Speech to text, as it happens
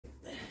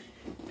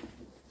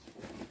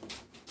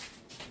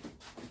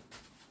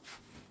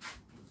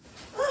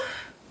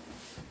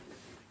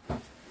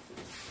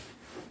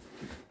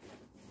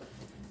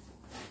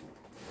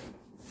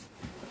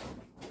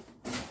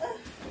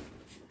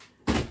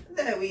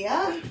There we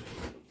are.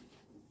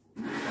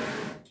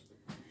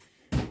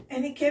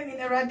 And it came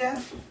in a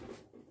rather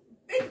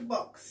big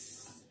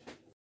box.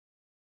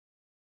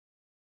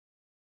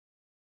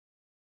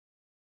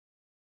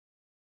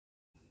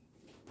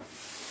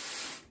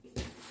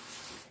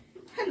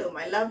 Hello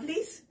my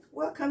lovelies,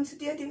 welcome to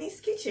Dear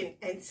Denise Kitchen,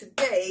 and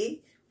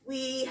today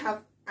we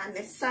have an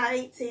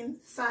exciting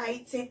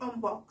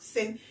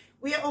unboxing.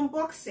 We are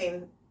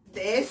unboxing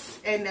this,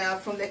 and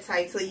from the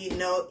title you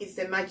know it's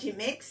the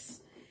Magimix.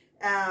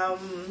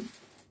 And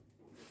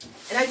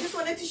I just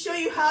wanted to show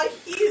you how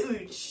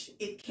huge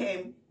it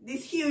came,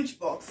 this huge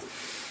box.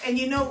 And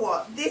you know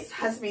what, this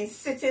has been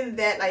sitting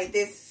there like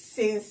this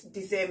since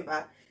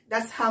December.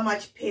 That's how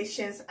much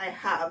patience I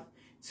have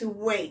to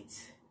wait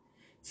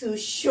to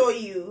show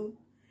you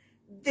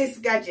this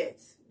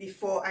gadget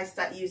before I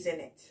start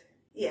using it.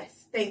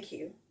 Yes, thank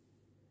you.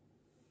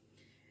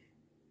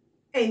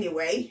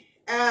 Anyway,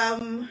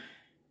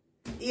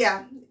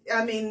 yeah,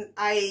 I mean,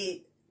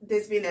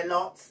 there's been a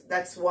lot,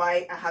 that's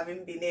why I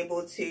haven't been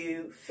able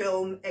to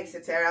film,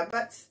 etc.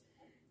 But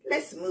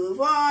let's move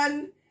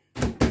on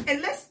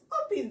and let's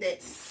open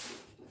this.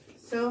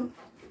 So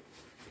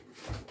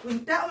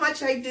without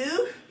much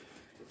ado,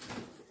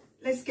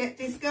 let's get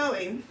this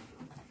going.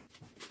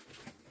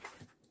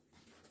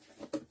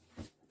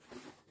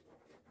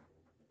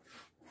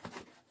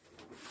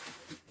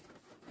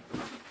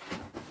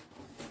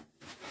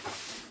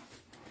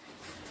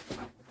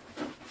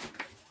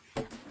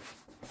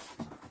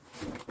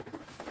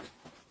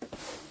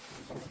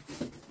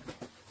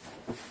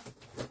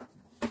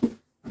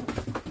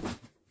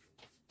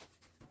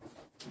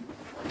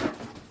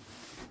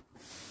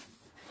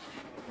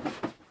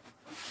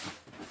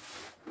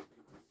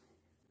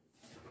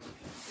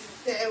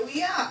 There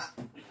we are.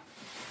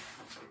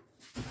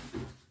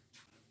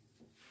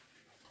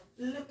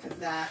 Look at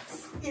that.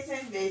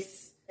 Isn't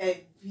this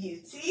a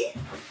beauty?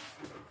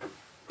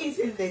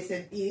 Isn't this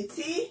a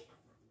beauty?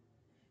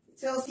 It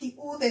tells you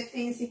all the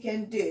things you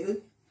can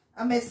do.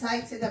 I'm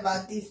excited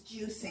about this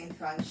juicing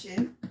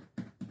function.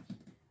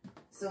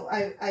 So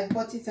I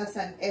bought it as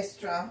an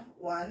extra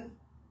one.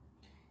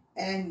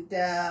 And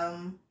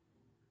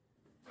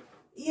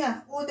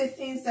yeah, all the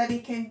things that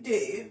it can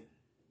do.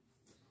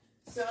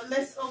 So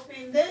let's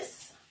open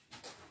this.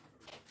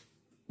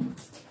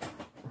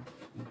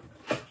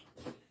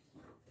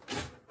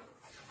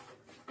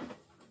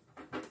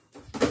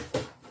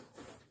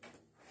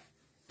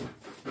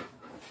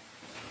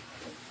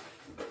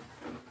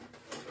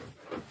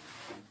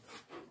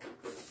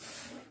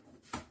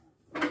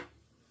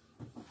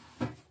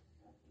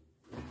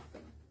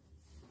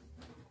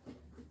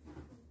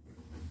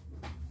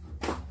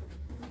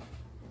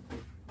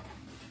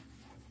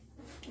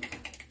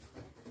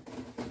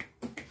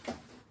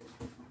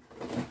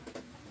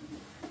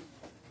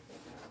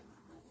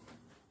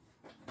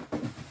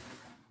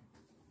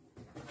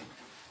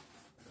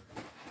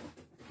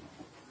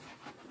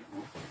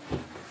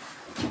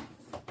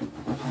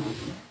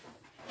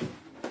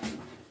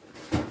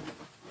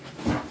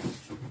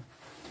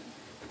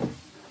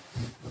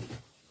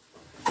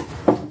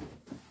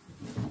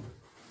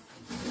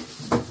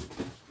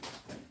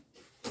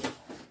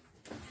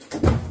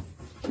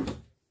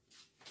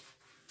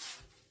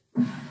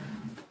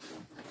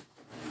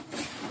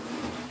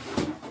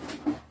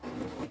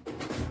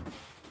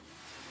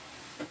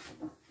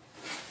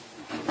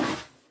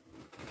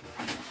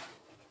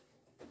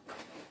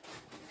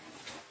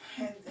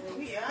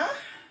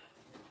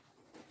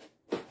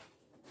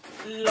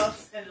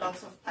 Lots and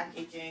lots of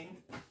packaging.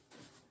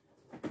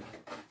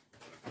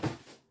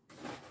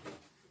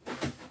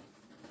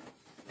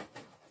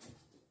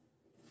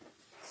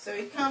 So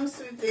it comes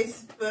with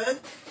this book.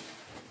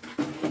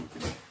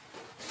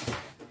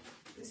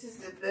 This is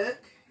the book.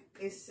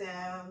 It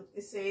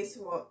says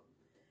what?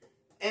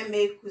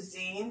 MA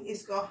Cuisine.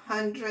 It's got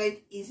 100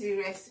 easy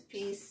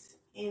recipes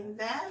in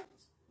there.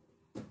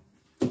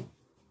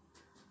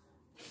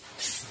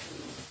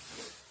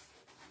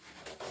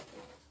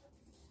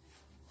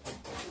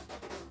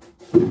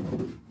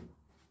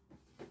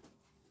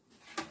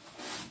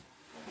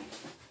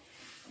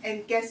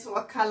 And guess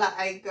what color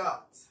I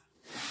got?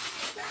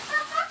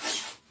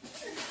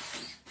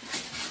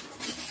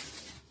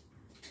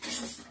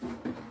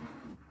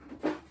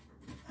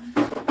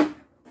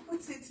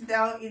 Put it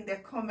down in the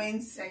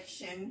comment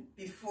section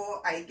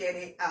before I get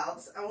it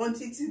out. I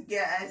want you to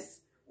guess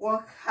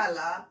what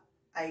color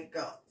I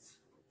got.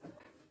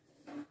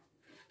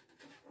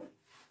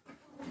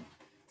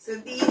 So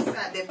these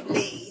are the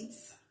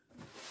blades.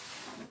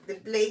 The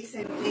blades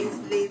and blades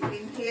laid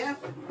in here.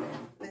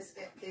 Let's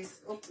get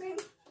this open.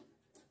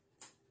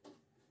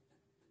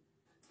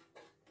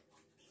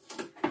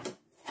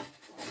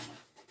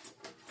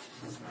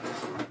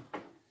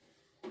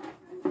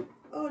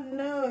 Oh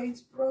no,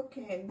 it's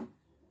broken.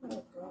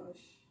 Oh gosh.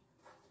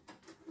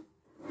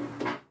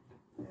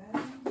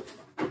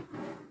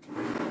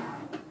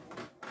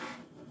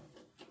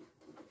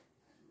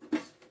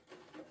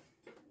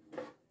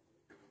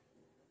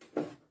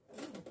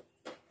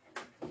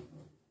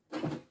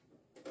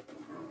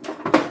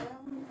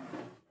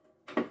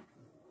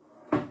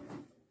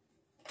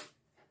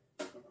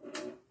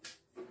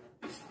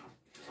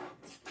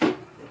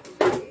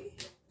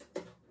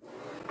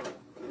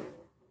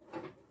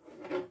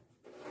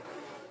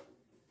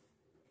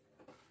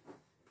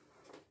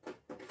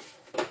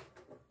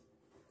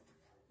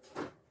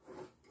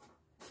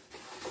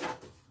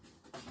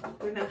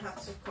 gonna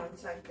have to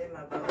contact them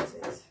about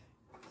it. This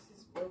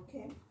is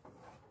broken.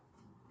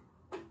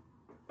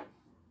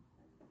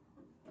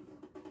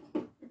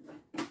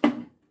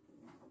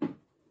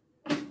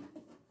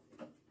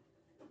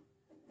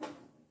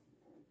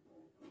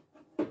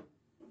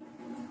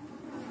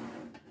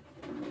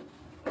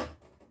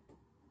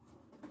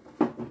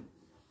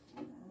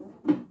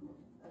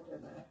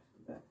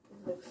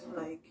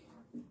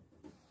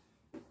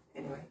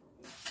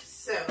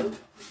 So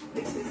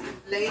this is the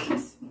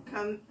blades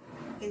come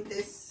in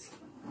this.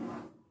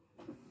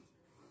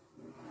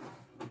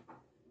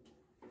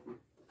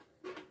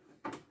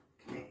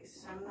 Okay,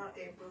 so I'm not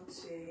able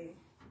to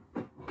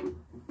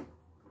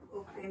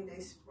open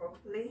this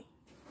properly.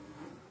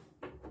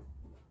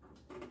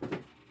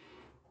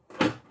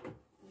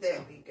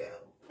 There we go.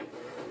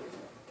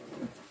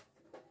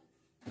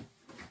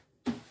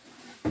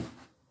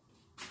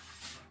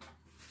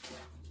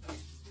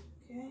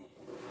 Okay.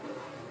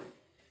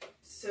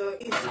 So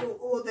it's got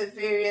all the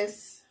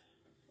various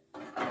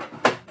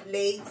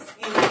blades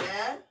in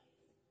there.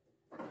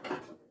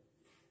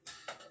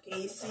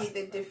 Can you see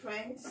the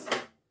difference?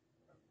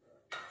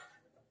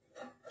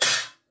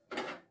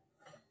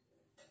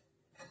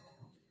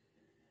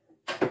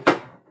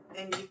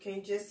 And you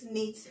can just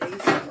neatly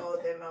store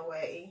them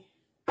away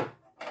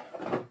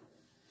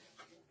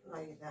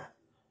like that.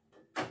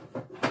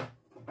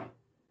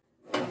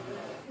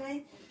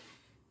 Okay.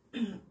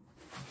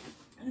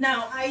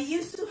 Now I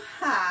used to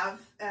have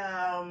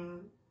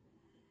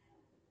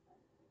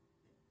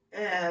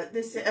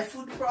a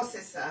food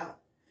processor,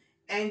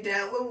 and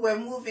when we were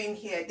moving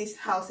here, this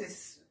house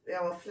is,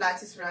 our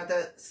flat is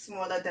rather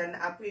smaller than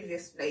our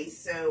previous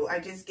place, so I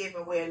just gave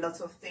away a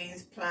lot of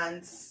things,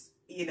 plants,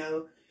 you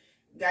know,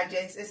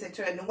 gadgets,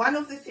 etc. And one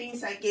of the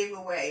things I gave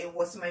away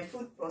was my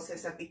food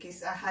processor,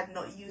 because I had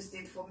not used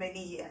it for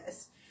many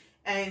years,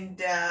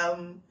 and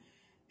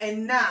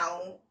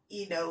now,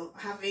 you know,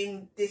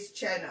 having this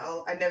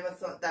channel, I never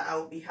thought that I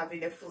would be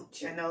having a food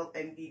channel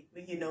and be,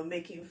 you know,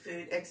 making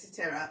food,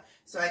 etc.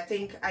 So I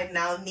think I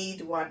now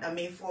need one. I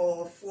mean,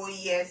 for 4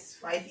 years,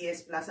 5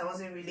 years plus, I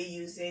wasn't really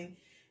using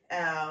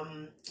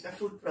a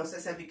food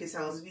processor because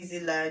I was busy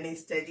learning,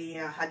 studying,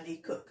 I hardly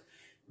cook.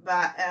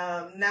 But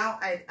now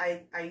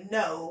I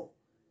know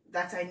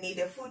that I need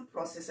a food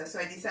processor, so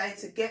I decided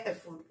to get a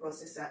food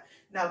processor.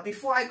 Now,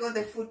 before I got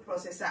the food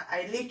processor,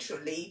 I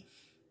literally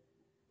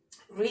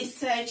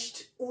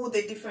researched all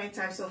the different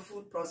types of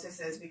food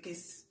processors,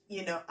 because,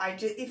 you know,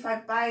 if I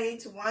buy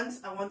it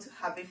once, I want to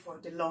have it for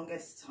the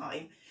longest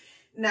time.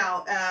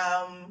 Now,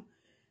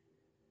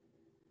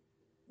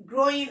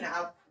 growing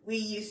up, we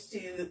used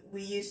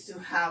to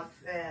have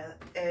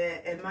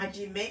a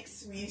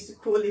Magimix. We used to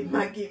call it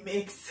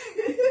Magimix.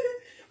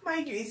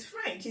 Mind you, it's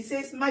French. It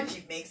says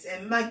Magimix,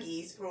 and Maggie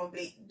is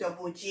probably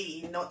double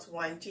G, not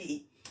one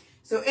G.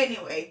 So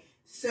anyway,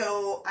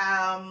 so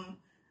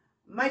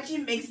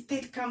Magimix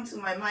did come to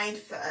my mind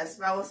first,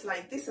 but I was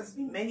like, this has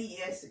been many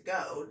years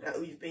ago that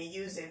we've been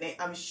using it.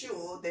 I'm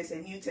sure there's a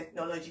new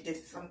technology,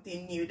 there's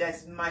something new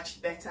that's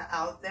much better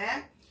out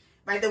there.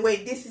 By the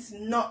way, this is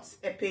not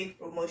a paid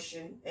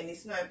promotion, and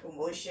it's not a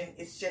promotion,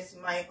 it's just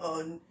my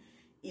own,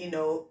 you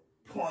know,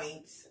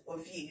 point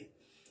of view.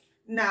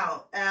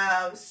 Now,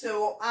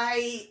 so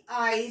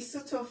I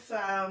sort of,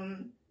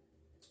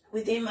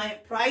 within my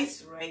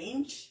price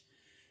range,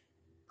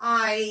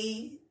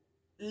 I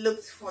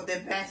looked for the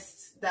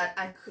best that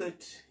I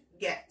could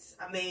get.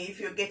 I mean, if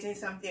you're getting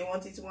something you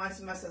want it once,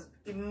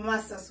 it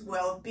must as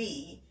well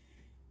be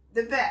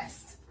the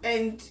best.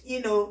 And,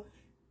 you know,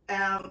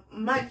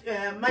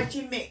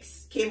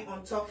 Magimix came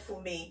on top for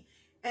me.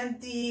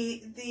 And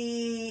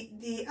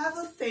the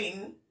other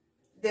thing,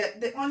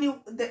 the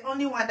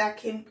only one that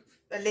came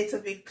a little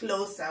bit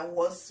closer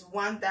was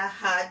one that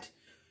had,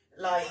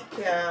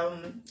 like,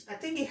 I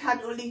think it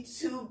had only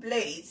 2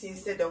 blades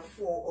instead of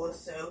 4 or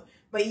so,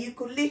 but you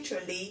could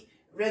literally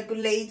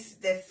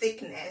regulate the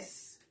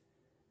thickness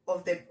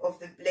of the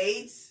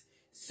blades.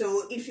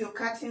 So if you're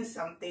cutting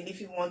something,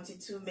 if you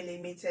wanted 2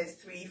 millimeters,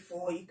 3,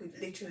 4, you could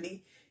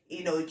literally,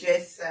 you know,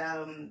 just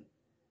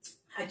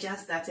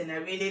adjust that, and I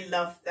really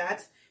loved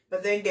that.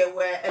 But then there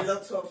were a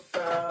lot of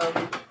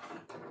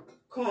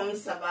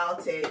cons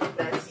about it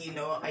that, you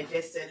know, I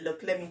just said,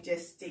 look, let me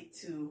just stick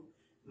to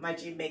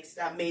Magimix.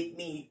 That made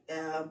me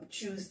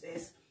choose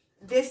this.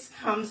 This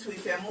comes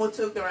with a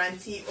motor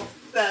guarantee of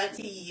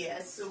 30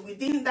 years. So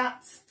within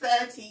that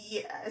 30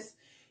 years,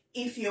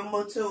 if your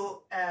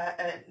motor,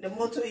 the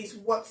motor is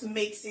what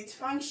makes it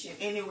function.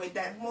 Anyway,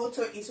 that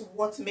motor is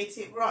what makes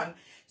it run.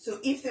 So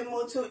if the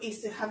motor is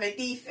to have a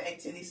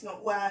defect and it's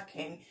not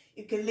working,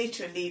 you can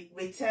literally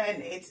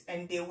return it,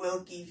 and they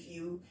will give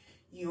you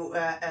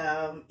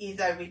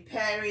either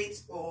repair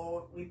it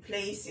or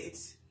replace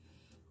it,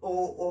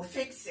 or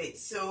fix it.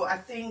 So I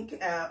think,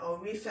 or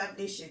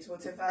refurbish it,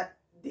 whatever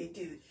they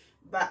do.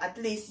 But at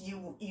least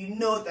you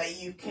know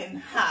that you can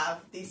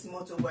have this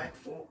motor work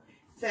for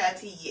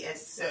 30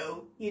 years.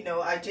 So, you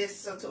know, I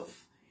just sort of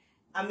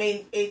I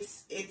mean, it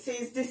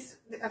is this,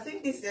 I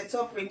think this is the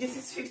top range. This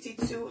is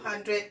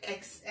 5200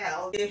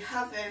 XL. They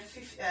have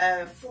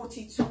a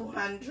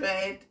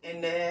 4200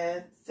 and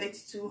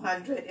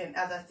 3200 and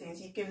other things.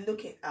 You can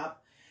look it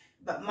up.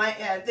 But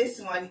my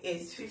this one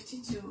is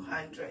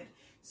 5200.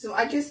 So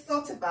I just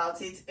thought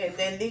about it, and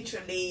then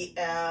literally,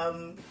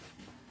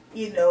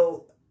 you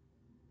know,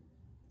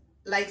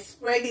 like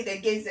spread it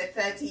against the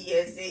 30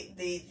 years,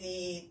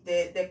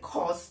 the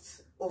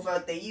cost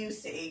over the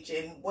usage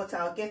and what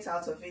I'll get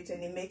out of it,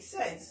 and it makes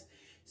sense.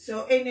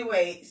 So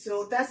anyway,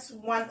 so that's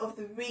one of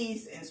the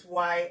reasons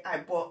why I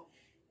bought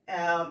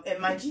a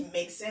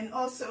Magimix. And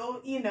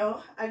also, you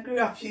know, I grew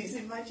up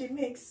using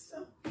Magimix.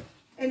 So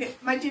anyway,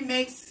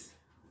 Magimix,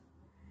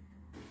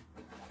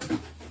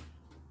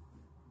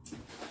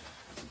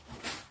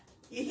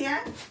 you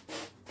hear?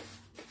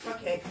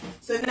 Okay,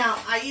 so now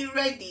are you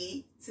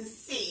ready to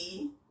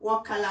see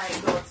what color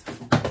I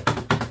got?